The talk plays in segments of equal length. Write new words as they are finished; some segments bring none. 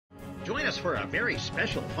Join us for a very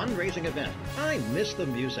special fundraising event. I Miss the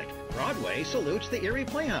Music. Broadway salutes the Erie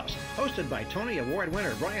Playhouse. Hosted by Tony Award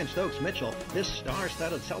winner Brian Stokes Mitchell, this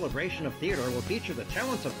star-studded celebration of theater will feature the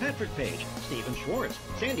talents of Patrick Page, Stephen Schwartz,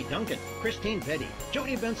 Sandy Duncan, Christine Petty,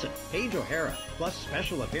 Joni Benson, Paige O'Hara, plus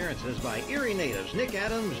special appearances by Erie natives Nick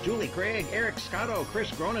Adams, Julie Craig, Eric Scotto,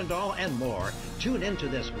 Chris Gronendahl, and more. Tune into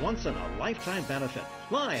this once-in-a-lifetime benefit.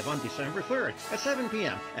 Live on December 3rd at 7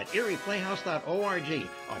 p.m. at erieplayhouse.org,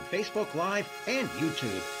 on Facebook Live and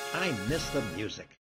YouTube. I Miss the Music.